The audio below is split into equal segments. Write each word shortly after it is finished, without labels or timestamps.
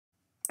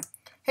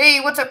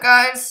Hey, what's up,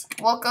 guys?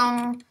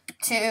 Welcome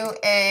to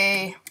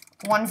a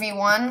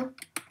 1v1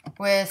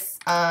 with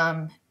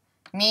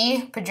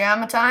me,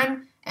 Pajama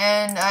Time,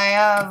 and I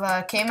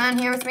have Kman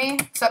here with me.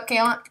 What's up,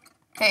 Kaylan?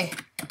 Hey,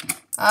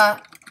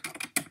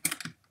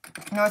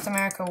 North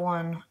America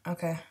 1.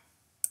 Okay.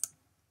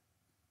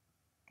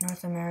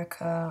 North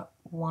America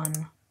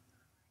 1.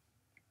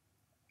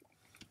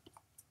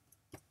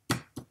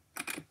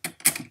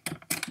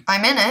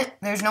 I'm in it.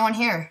 There's no one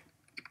here.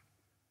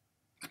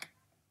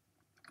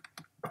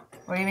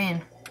 What do you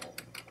mean?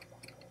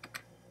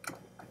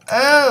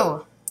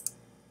 Oh!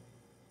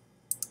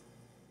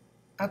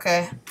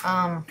 Okay,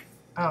 oh,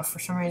 for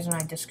some reason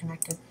I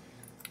disconnected.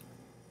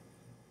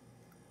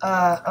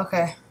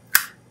 Okay.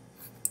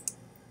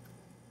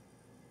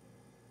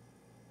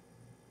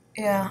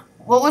 Yeah.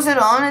 What was it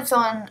on? It's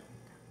on...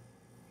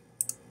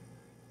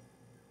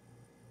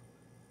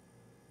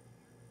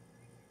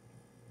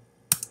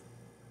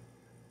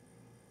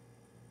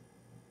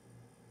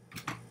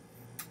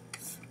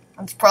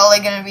 It's probably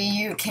gonna be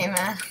you,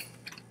 K-Man.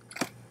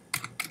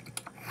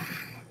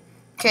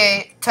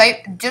 Okay,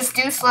 just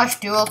do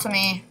 /dual to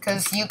me,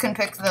 because you can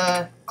pick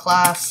the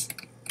class.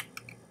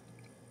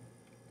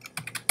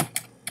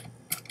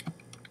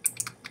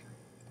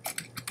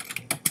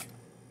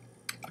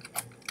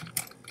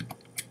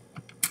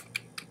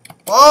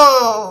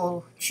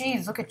 Whoa!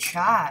 Jeez, look at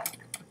chat.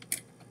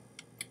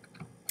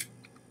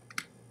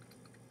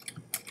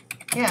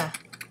 Yeah.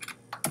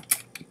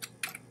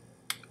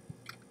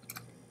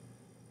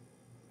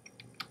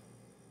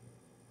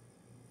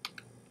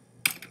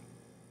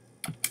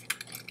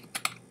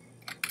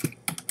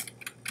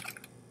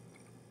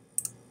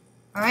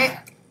 Alright.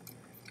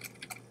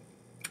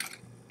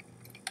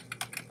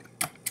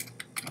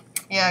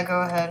 Yeah,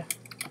 go ahead.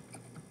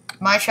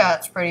 My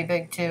chat's pretty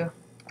big, too.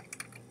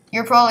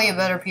 You're probably a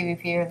better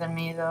PvPer than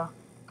me, though.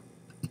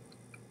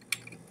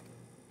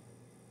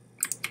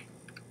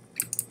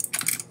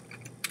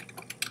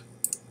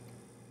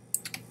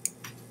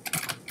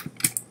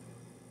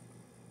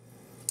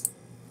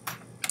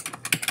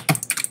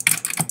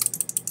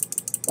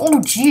 Oh,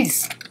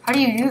 jeez. How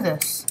do you do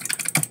this?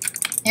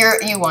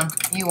 You won.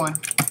 You won.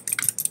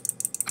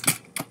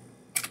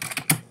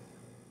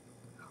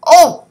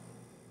 Oh!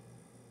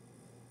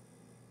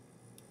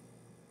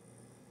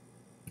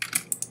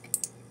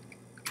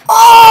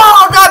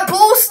 Oh, that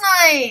bull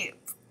snipe!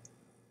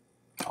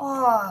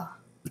 Oh.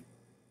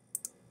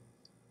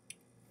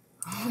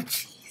 Oh,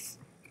 jeez.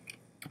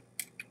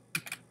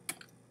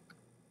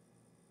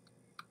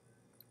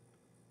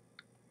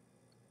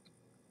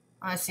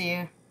 I see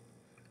you.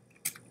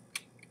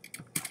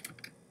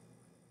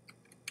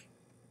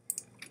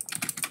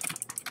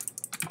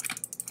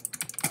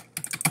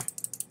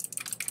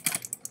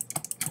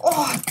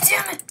 Oh,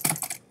 damn it!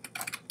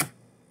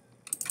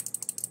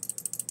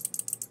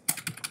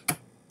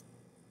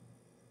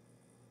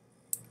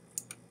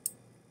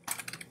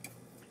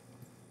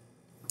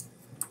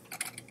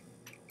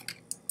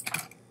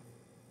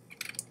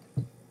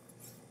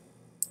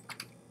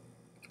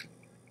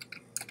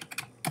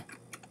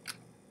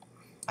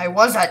 I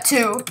was at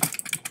 2.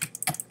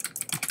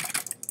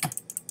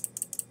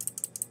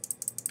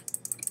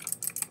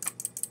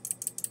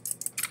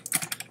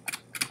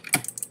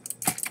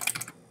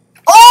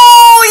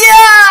 Oh,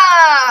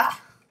 yeah!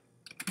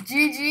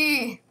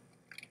 GG.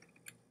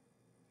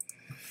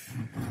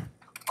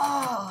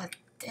 Oh,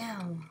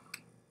 damn.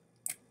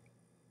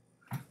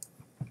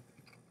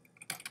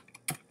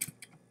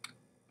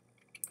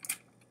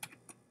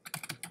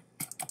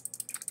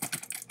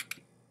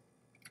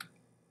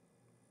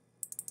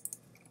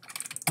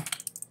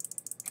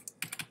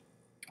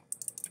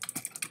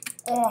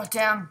 Oh,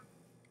 damn.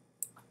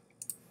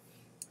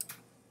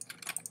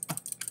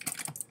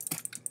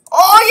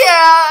 Oh,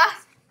 yeah!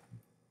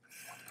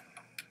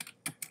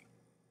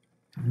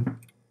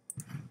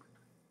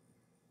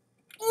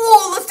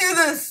 Oh, let's do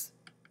this!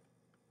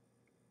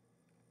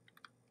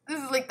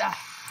 This is like the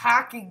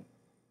hacking.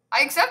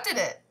 I accepted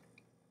it.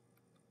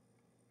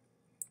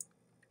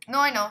 No,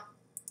 I know.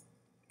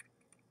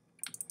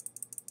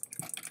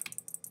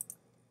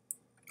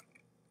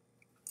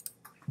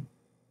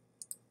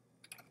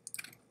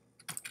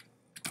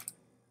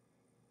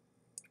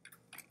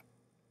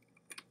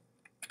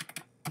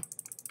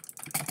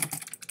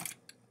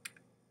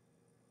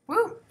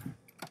 Woo!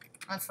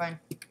 That's fine.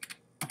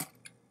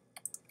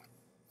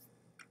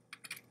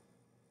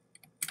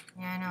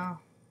 Yeah, I know.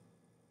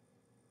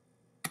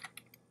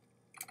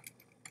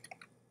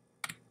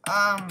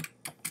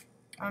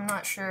 I'm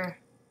not sure.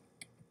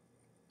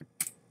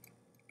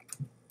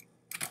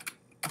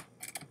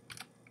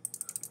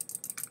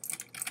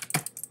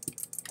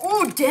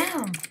 Oh,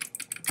 damn!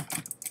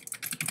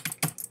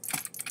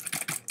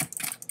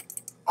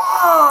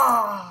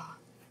 Oh!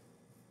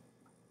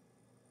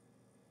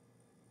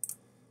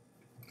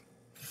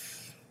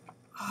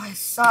 I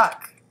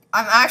suck.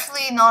 I'm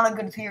actually not a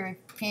good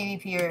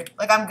PvPer.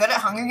 Like, I'm good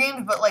at Hunger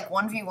Games, but like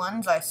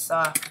 1v1s, I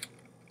suck.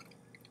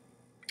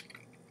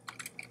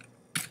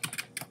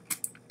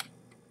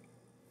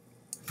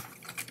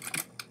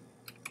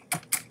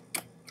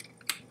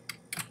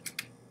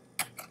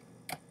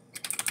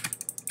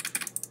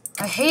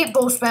 I hate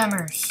bow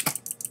spammers.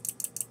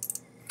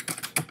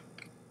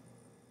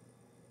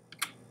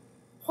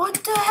 What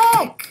the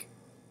heck?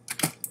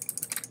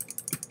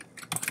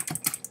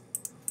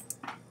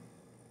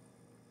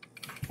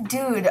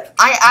 Dude,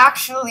 I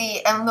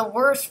actually am the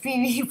worst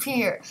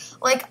PvPer.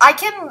 Like,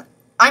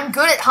 I'm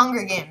good at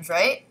Hunger Games,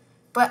 right?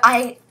 But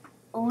I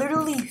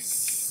literally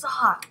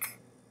suck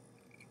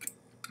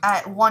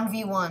at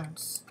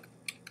 1v1s.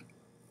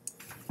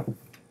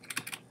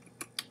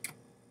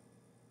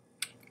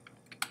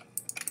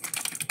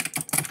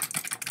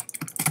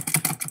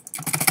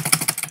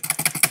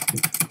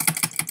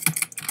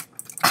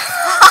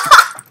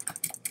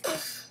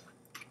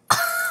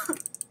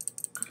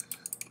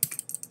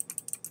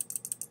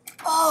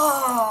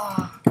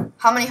 Oh,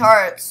 how many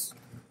hearts?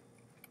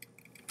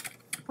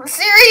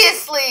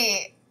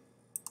 Seriously?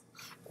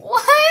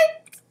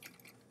 What?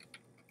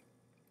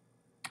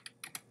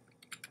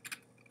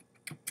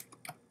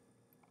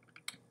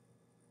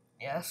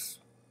 Yes.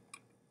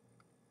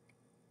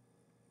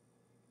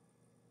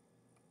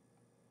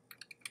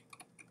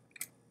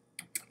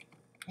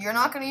 You're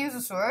not gonna use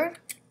a sword?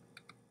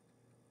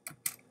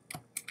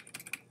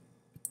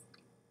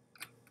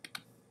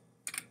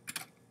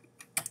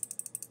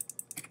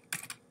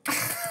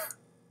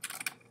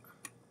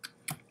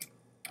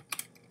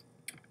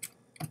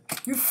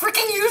 You're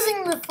freaking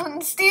using the flint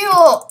and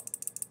steel!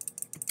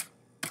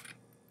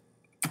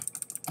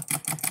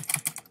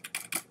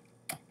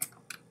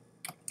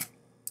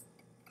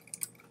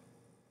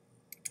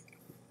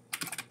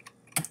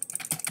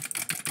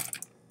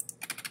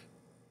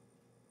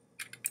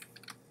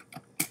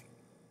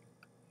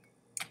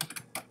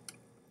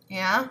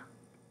 Yeah?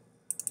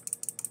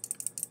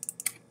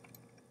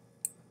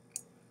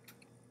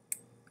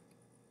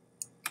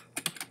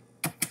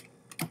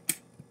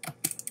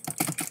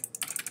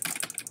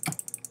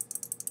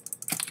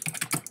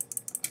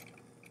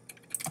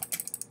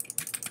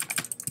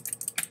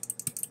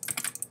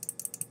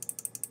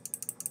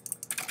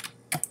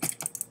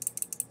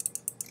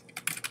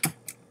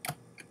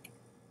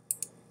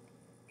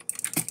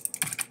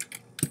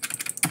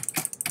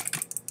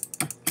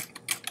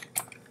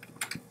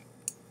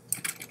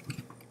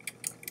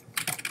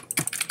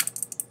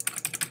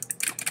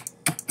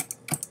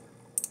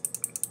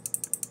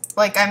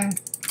 Like, I'm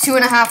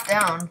 2.5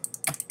 down.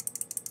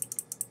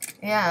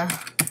 Yeah.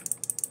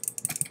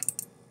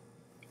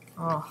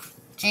 Oh,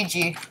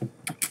 GG.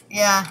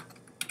 Yeah.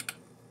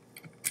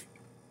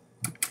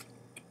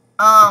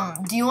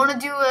 Do you want to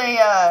do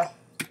a,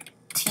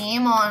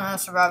 team on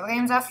survival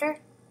games after?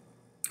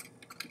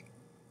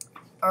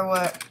 Or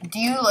what? Do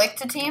you like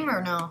to team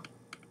or no?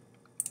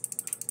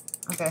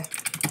 Okay.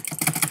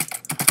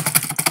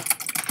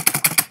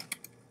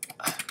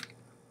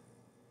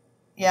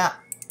 Yeah.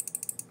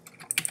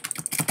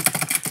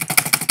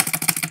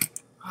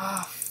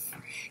 Oh,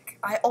 frick.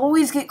 I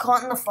always get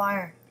caught in the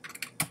fire.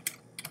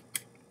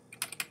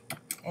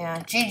 Yeah,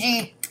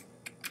 GG.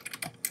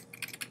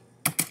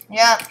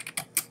 Yeah.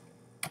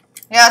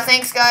 Yeah,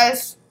 thanks,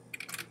 guys.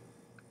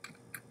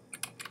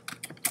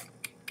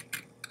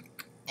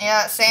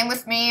 Yeah, same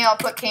with me. I'll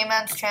put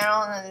Kman's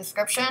channel in the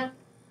description.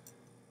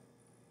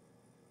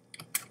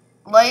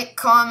 Like,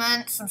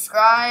 comment,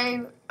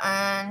 subscribe,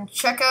 and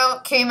check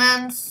out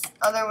Kman's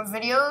other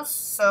videos.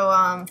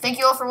 So, thank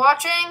you all for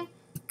watching.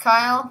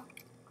 Kyle,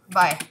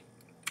 bye.